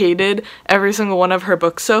and hated every single one of her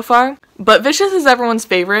books so far, but Vicious is everyone's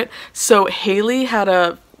favorite. So Haley had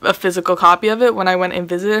a physical copy of it when I went and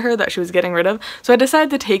visited her that she was getting rid of, so I decided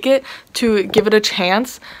to take it to give it a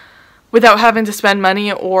chance without having to spend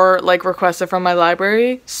money or like request it from my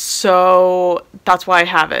library. So that's why I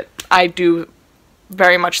have it. I do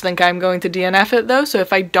very much think I'm going to DNF it though, so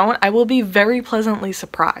if I don't, I will be very pleasantly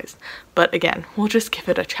surprised. But again, we'll just give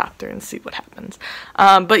it a chapter and see what happens.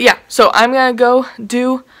 But yeah, so I'm gonna go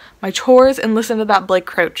do my chores and listen to that Blake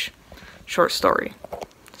Crouch short story.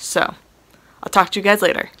 So I'll talk to you guys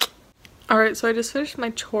later. Alright, so I just finished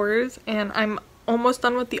my chores and I'm almost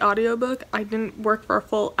done with the audiobook. I didn't work for a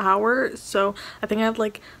full hour, so I think I have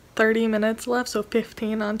like 30 minutes left, so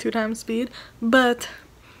 15 on 2x speed. But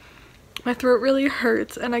my throat really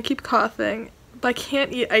hurts and I keep coughing, but I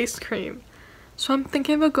can't eat ice cream. So I'm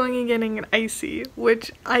thinking about going and getting an icy,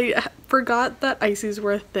 which I forgot that ices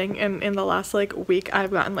were a thing, and in the last like week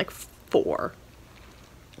I've gotten like 4.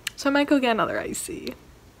 So I might go get another icy.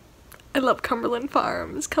 I love Cumberland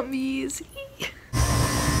Farms. Come easy.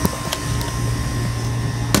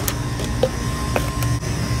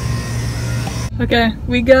 Okay,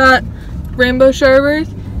 we got rainbow sherbet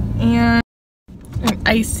and an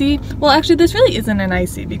icy. Well, actually, this really isn't an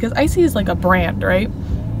icy because icy is like a brand, right?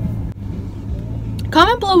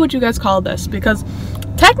 Comment below what you guys call this, because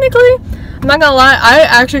technically, I'm not gonna lie, I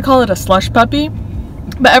actually call it a slush puppy.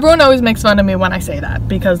 But everyone always makes fun of me when I say that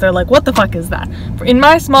because they're like, what the fuck is that? In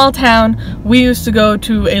my small town, we used to go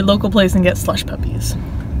to a local place and get slush puppies.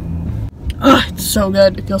 Ugh, it's so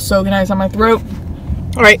good. It feels so nice on my throat.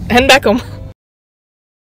 Alright, heading back home.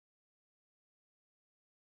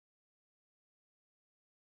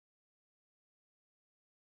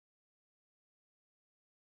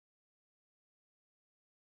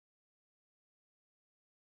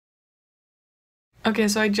 Okay,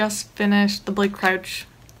 so I just finished the Blake Crouch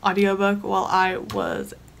audiobook while I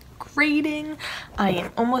was grading. I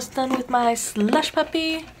am almost done with my slush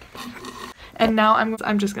puppy. And now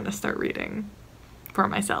I'm just gonna start reading for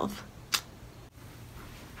myself.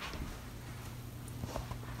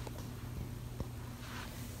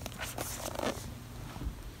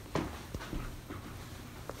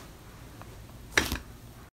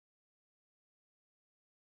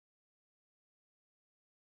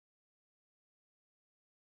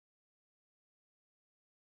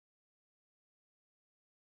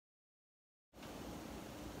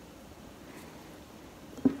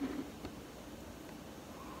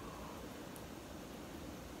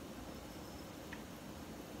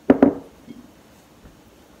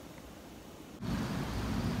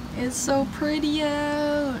 It's so pretty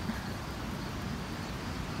out.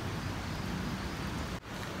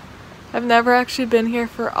 I've never actually been here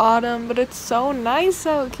for autumn, but it's so nice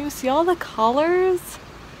out. Can you see all the colors?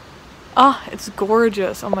 Oh, it's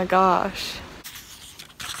gorgeous. Oh my gosh.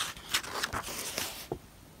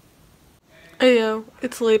 Ayo,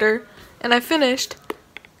 it's later, and I finished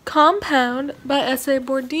Compound by S.A.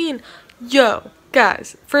 Bourdain. Yo,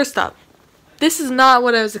 guys, first up, this is not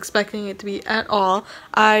what I was expecting it to be at all.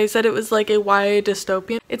 I said it was like a YA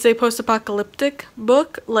dystopian. It's a post-apocalyptic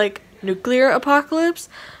book, like nuclear apocalypse,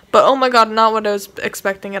 but oh my god, not what I was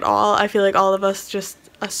expecting at all. I feel like all of us just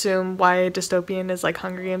assume YA dystopian is like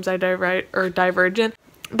Hunger Games or Divergent.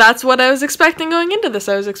 That's what I was expecting going into this.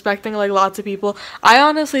 I was expecting like lots of people. I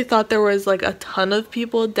honestly thought there was like a ton of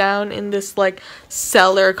people down in this like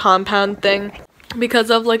cellar compound thing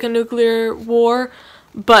because of like a nuclear war.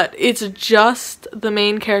 But it's just the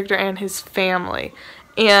main character and his family.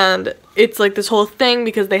 and it's like this whole thing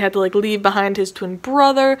because they had to like leave behind his twin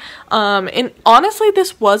brother. And honestly,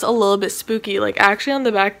 this was a little bit spooky. Like, actually on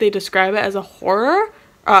the back they describe it as a horror.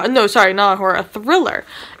 No, sorry, not a horror, a thriller.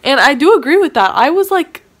 And I do agree with that. I was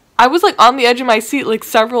like on the edge of my seat like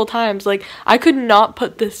several times. Like, I could not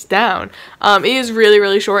put this down. It is really,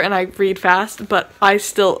 really short and I read fast, but I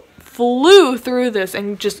still flew through this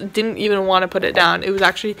and just didn't even want to put it down. It was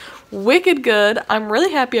actually wicked good. I'm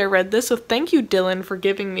really happy I read this, so thank you, Dylan, for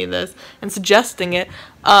giving me this and suggesting it.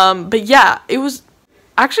 But yeah, it was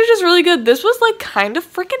actually just really good. This was like kind of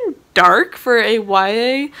freaking dark for a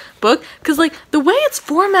YA book, because like the way it's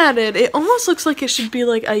formatted, it almost looks like it should be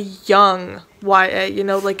like a young YA, you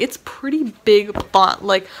know, like it's pretty big font,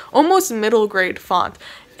 like almost middle grade font,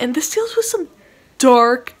 and this deals with some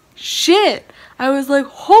dark shit. I was like,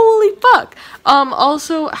 holy fuck.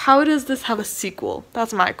 Also, how does this have a sequel?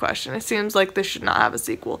 That's my question. It seems like this should not have a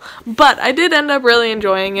sequel, but I did end up really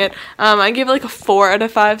enjoying it. I gave it like a 4 out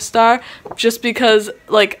of 5 star, just because,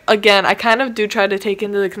 like, again, I kind of do try to take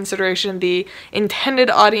into consideration the intended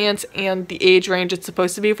audience and the age range it's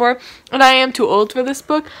supposed to be for, and I am too old for this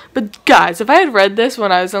book. But guys, if I had read this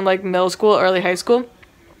when I was in like middle school, early high school,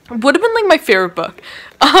 would have been like my favorite book,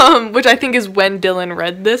 which I think is when Dylan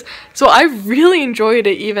read this. So I really enjoyed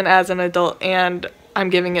it even as an adult, and I'm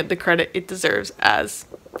giving it the credit it deserves as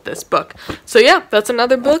this book. So yeah, that's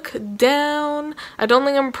another book down. I don't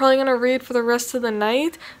think I'm probably gonna read for the rest of the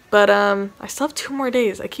night, but I still have 2 more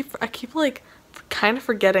days. I keep like kind of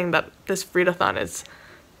forgetting that this readathon is.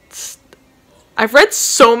 I've read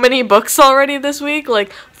so many books already this week,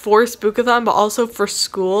 like for SPOOKAthon, but also for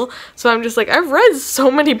school. So I'm just like, I've read so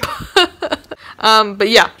many books. But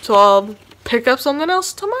yeah, so I'll pick up something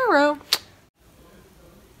else tomorrow.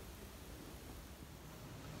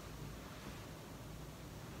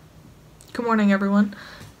 Good morning, everyone.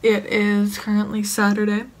 It is currently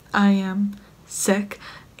Saturday. I am sick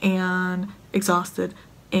and exhausted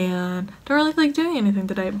and don't really feel like doing anything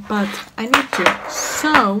today, but I need to.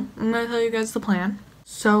 So I'm gonna tell you guys the plan.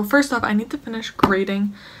 So first off, I need to finish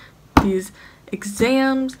grading these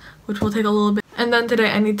exams, which will take a little bit. And then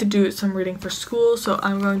today I need to do some reading for school, so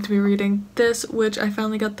I'm going to be reading this, which I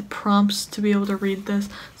finally got the prompts to be able to read this.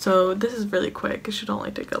 So this is really quick. It should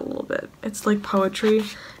only take a little bit. It's like poetry,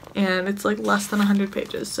 and it's like less than 100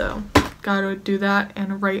 pages, so gotta do that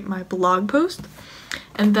and write my blog post.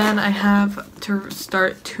 And then I have to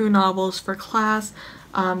start 2 novels for class,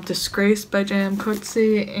 Disgrace by J.M.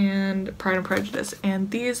 Coetzee and Pride and Prejudice.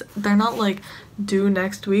 And these, they're not like due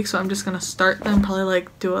next week, so I'm just gonna start them, probably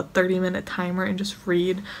like do a 30-minute timer and just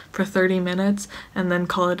read for 30 minutes and then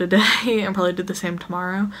call it a day, and probably do the same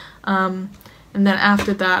tomorrow. And then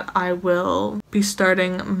after that I will be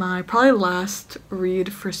starting my probably last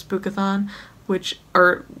read for SPOOKAthon,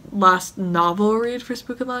 or last novel read for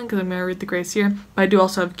SPOOKAthon, because I'm gonna read The Grace Year. But I do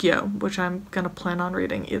also have Gyo, which I'm gonna plan on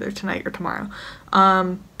reading either tonight or tomorrow.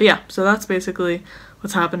 But yeah, so that's basically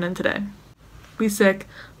what's happening today. Be sick,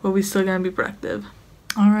 but we still gonna be productive.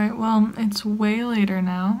 Alright, well, it's way later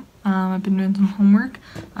now. I've been doing some homework.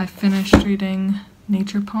 I finished reading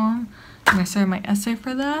Nature Poem, and I started my essay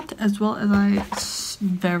for that, as well as I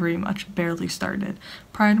very much barely started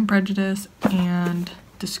Pride and Prejudice and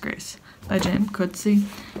Disgrace by J.M. Coetzee.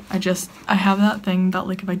 I have that thing that,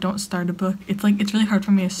 like, if I don't start a book, it's really hard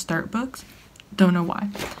for me to start books. Don't know why,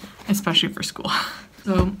 especially for school.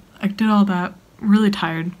 So I did all that, really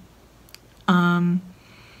tired.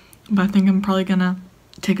 But I think I'm probably gonna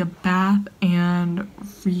take a bath and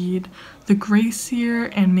read The Grace Year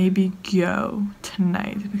and maybe Go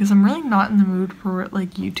tonight, because I'm really not in the mood for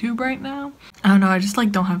like YouTube right now. I don't know, I just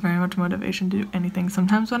like don't have very much motivation to do anything.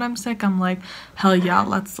 Sometimes when I'm sick I'm like, hell yeah,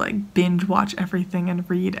 let's like binge watch everything and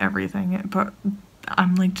read everything, but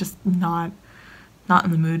I'm like just not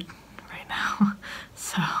in the mood right now.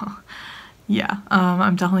 So yeah,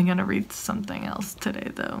 I'm definitely gonna read something else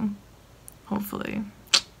today though, hopefully.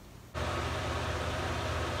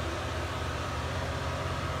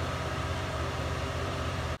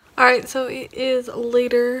 Alright, so it is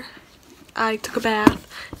later. I took a bath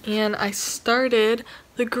and I started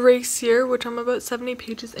The Grace Year, which I'm about 70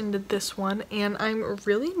 pages into this one, and I'm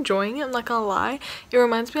really enjoying it, I'm not gonna lie. It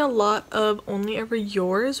reminds me a lot of Only Ever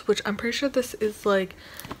Yours, which I'm pretty sure this is like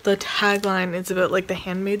the tagline is about like The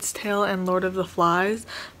Handmaid's Tale and Lord of the Flies,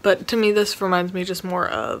 but to me this reminds me just more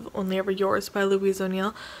of Only Ever Yours by Louise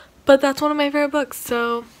O'Neill. But that's one of my favorite books,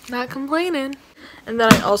 so not complaining. And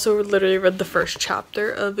then I also literally read the first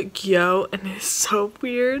chapter of Gyo, and it is so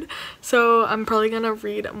weird. So I'm probably gonna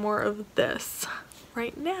read more of this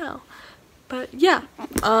right now. But yeah,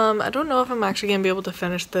 I don't know if I'm actually gonna be able to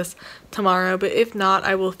finish this tomorrow, but if not,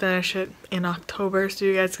 I will finish it in October so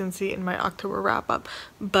you guys can see it in my October wrap up.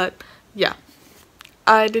 But yeah,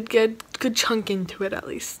 I did get a good chunk into it at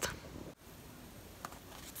least.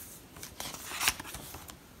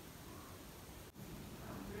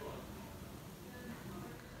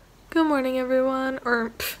 Good morning, everyone.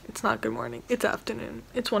 Or it's not good morning, it's afternoon.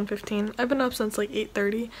 It's 1:15. I've been up since like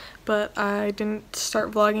 8:30, but I didn't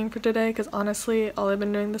start vlogging for today because honestly all I've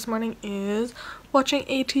been doing this morning is watching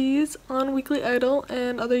ATs on Weekly Idol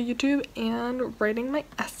and other YouTube and writing my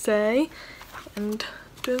essay and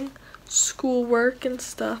doing schoolwork and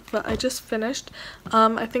stuff. But I just finished.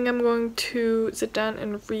 I think I'm going to sit down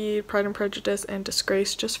and read Pride and Prejudice and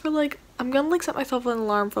Disgrace just for like, I'm gonna like set myself an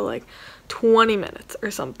alarm for like 20 minutes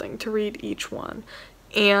or something to read each one,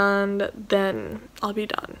 and then I'll be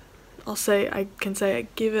done. I can say I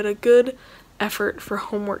gave it a good effort for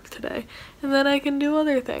homework today, and then I can do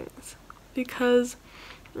other things because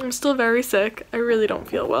I'm still very sick. I really don't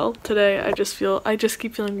feel well today. I just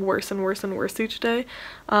keep feeling worse and worse and worse each day.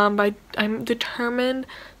 But I'm determined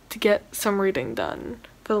to get some reading done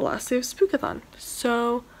for the last day of SPOOKATHon.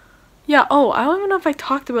 So yeah, oh, I don't even know if I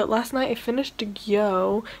talked about say I finished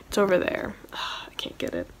Gyo. It's over there. Ugh, I can't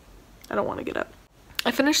get it. I don't want to get up. I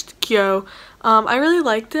finished Gyo. I really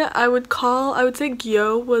liked it. I would say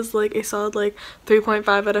Gyo was like a solid like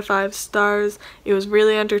 3.5 out of 5 stars. It was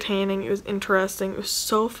really entertaining. It was interesting. It was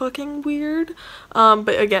so fucking weird.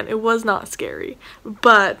 But again, it was not scary.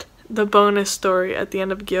 But the bonus story at the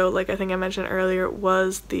end of Gyo, like I think I mentioned earlier,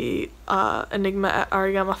 was the Enigma at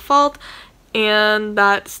Arigama Fault. And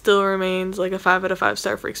that still remains like a 5 out of 5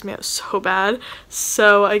 star. Freaks me out so bad.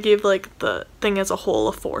 So I gave like the thing as a whole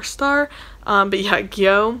a 4 star. But yeah,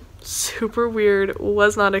 Gyo, super weird.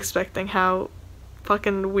 Was not expecting how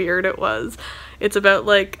fucking weird it was. It's about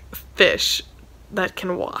like fish that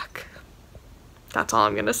can walk. That's all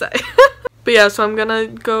I'm gonna say. But yeah, so I'm gonna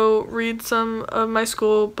go read some of my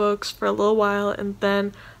school books for a little while, and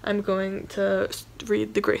then I'm going to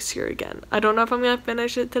read The Grace Year again. I don't know if I'm gonna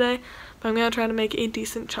finish it today, but I'm gonna try to make a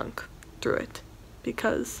decent chunk through it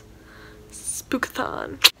because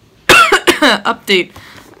SPOOKATHon. Update.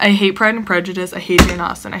 I hate Pride and Prejudice. I hate Jane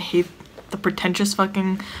Austen. I hate the pretentious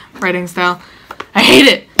fucking writing style. I hate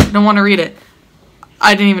it. I don't want to read it.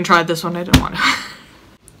 I didn't even try this one. I didn't want to.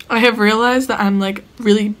 I have realized that I'm like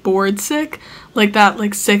really bored sick. Like that,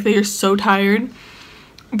 like sick that you're so tired.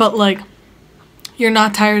 But like you're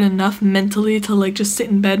not tired enough mentally to like just sit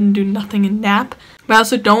in bed and do nothing and nap. But I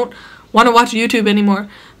also don't want to watch YouTube anymore.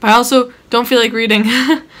 But I also don't feel like reading.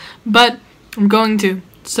 But I'm going to.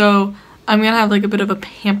 So I'm gonna have like a bit of a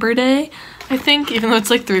pamper day, I think, even though it's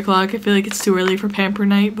like 3 o'clock. I feel like it's too early for pamper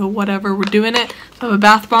night, but whatever, we're doing it. I have a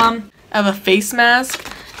bath bomb, I have a face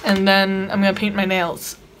mask, and then I'm gonna paint my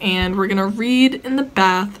nails. And we're gonna read in the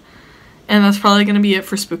bath, and that's probably gonna be it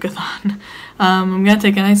for SPOOKATHon. I'm gonna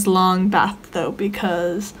take a nice long bath though,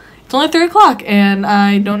 because it's only 3 o'clock, and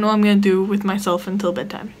I don't know what I'm gonna do with myself until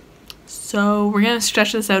bedtime. So we're gonna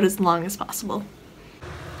stretch this out as long as possible.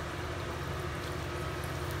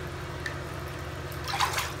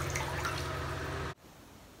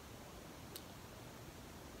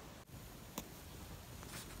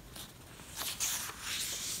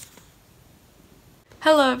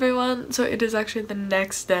 Hello everyone, so it is actually the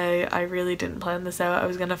next day. I really didn't plan this out. I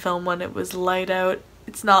was gonna film when it was light out.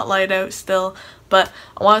 It's not light out still, but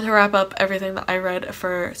I wanted to wrap up everything that I read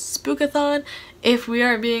for SPOOKATHon. If we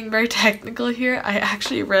are being very technical here, I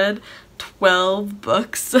actually read 12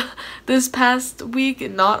 books this past week.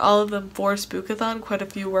 Not all of them for SPOOKATHon, quite a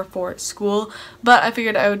few were for school, but I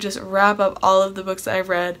figured I would just wrap up all of the books that I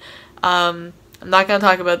read. I'm not gonna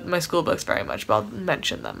talk about my school books very much, but I'll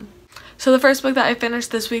mention them. So the first book that I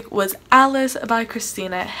finished this week was Alice by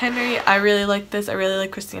Christina Henry. I really like this. I really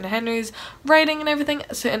like Christina Henry's writing and everything.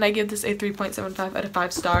 And I give this a 3.75 out of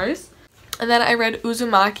 5 stars. And then I read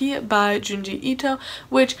Uzumaki by Junji Ito,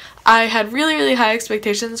 which I had really, really high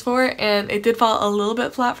expectations for, and it did fall a little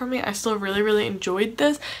bit flat for me. I still really, really enjoyed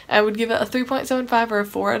this. I would give it a 3.75 or a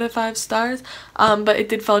 4 out of 5 stars, but it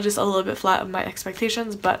did fall just a little bit flat of my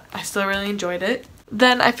expectations, but I still really enjoyed it.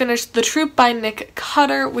 Then I finished The Troop by Nick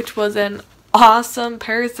Cutter, which was an awesome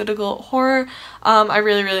parasitical horror. I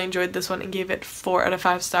really, really enjoyed this one and gave it 4 out of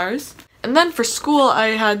 5 stars. And then for school,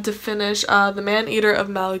 I had to finish The Man-Eater of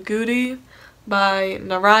Malagudi by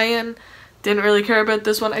Narayan. Didn't really care about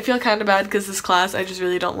this one. I feel kind of bad because this class I just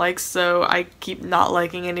really don't like, so I keep not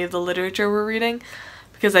liking any of the literature we're reading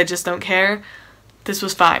because I just don't care. This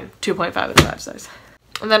was fine. 2.5 out of 5 stars.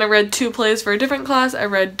 And then I read 2 plays for a different class. I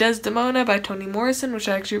read Desdemona by Toni Morrison, which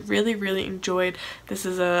I actually really, really enjoyed. This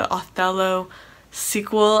is a Othello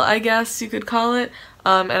sequel, I guess you could call it.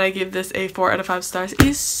 And I gave this a 4 out of 5 stars. It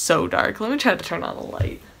is so dark. Let me try to turn on the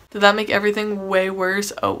light. Did that make everything way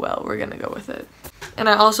worse? Oh well, we're gonna go with it. And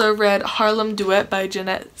I also read Harlem Duet by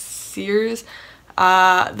Jeanette Sears.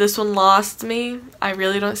 This one lost me. I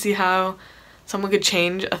really don't see how someone could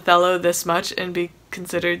change Othello this much and be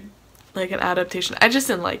considered like an adaptation. I just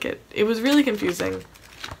didn't like it. It was really confusing.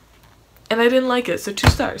 And I didn't like it, so 2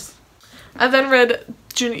 stars. I then read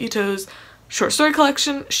Junji Ito's short story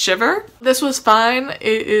collection, Shiver. This was fine.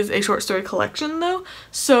 It is a short story collection though,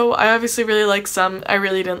 so I obviously really like some. I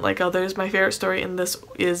really didn't like others. My favorite story in this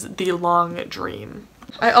is The Long Dream.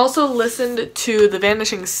 I also listened to The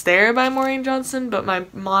Vanishing Stair by Maureen Johnson, but my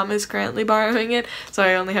mom is currently borrowing it, so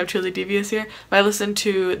I only have Truly Devious here. But I listened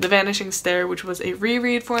to The Vanishing Stair, which was a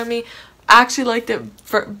reread for me. I actually liked it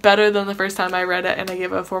better than the first time I read it, and I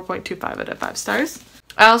gave it a 4.25 out of 5 stars.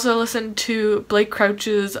 I also listened to Blake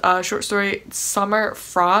Crouch's short story Summer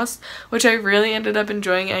Frost, which I really ended up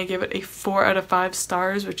enjoying, and I gave it a 4 out of 5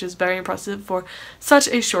 stars, which is very impressive for such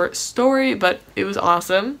a short story, but it was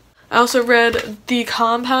awesome. I also read The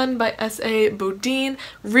Compound by S.A. Bodine.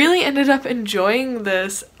 Really ended up enjoying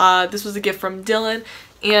this. This was a gift from Dylan.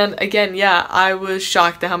 And again, yeah, I was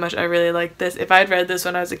shocked at how much I really liked this. If I'd read this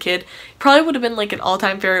when I was a kid, it probably would have been like an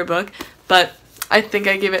all-time favorite book. But I think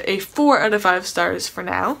I gave it a 4 out of 5 stars for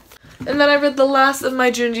now. And then I read the last of my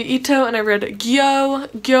Junji Ito, and I read Gyo.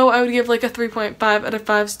 Gyo I would give like a 3.5 out of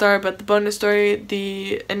 5 star, but the bonus story,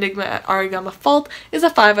 The Enigma at Arigama Fault, is a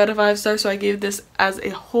 5 out of 5 stars, so I gave this as a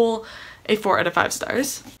whole a 4 out of 5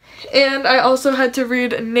 stars. And I also had to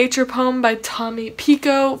read Nature Poem by Tommy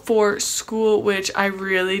Pico for school, which I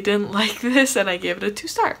really didn't like this, and I gave it a 2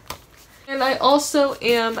 star. And I also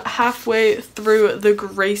am halfway through The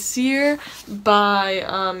Gracier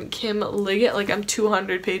by Kim Liggett. Like, I'm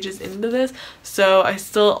 200 pages into this, so I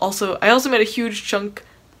also made a huge chunk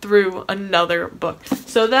through another book.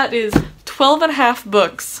 So that is 12 and a half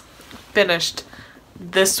books finished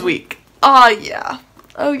this week. Ah, yeah.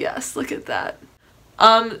 Oh yes, look at that.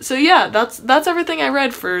 So yeah, that's everything I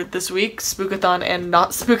read for this week, Spookathon and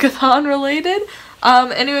not Spookathon related.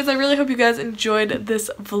 Anyways, I really hope you guys enjoyed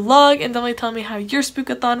this vlog, and definitely tell me how your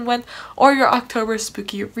Spookathon went or your October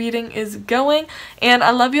spooky reading is going. And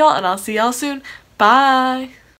I love y'all, and I'll see y'all soon. Bye!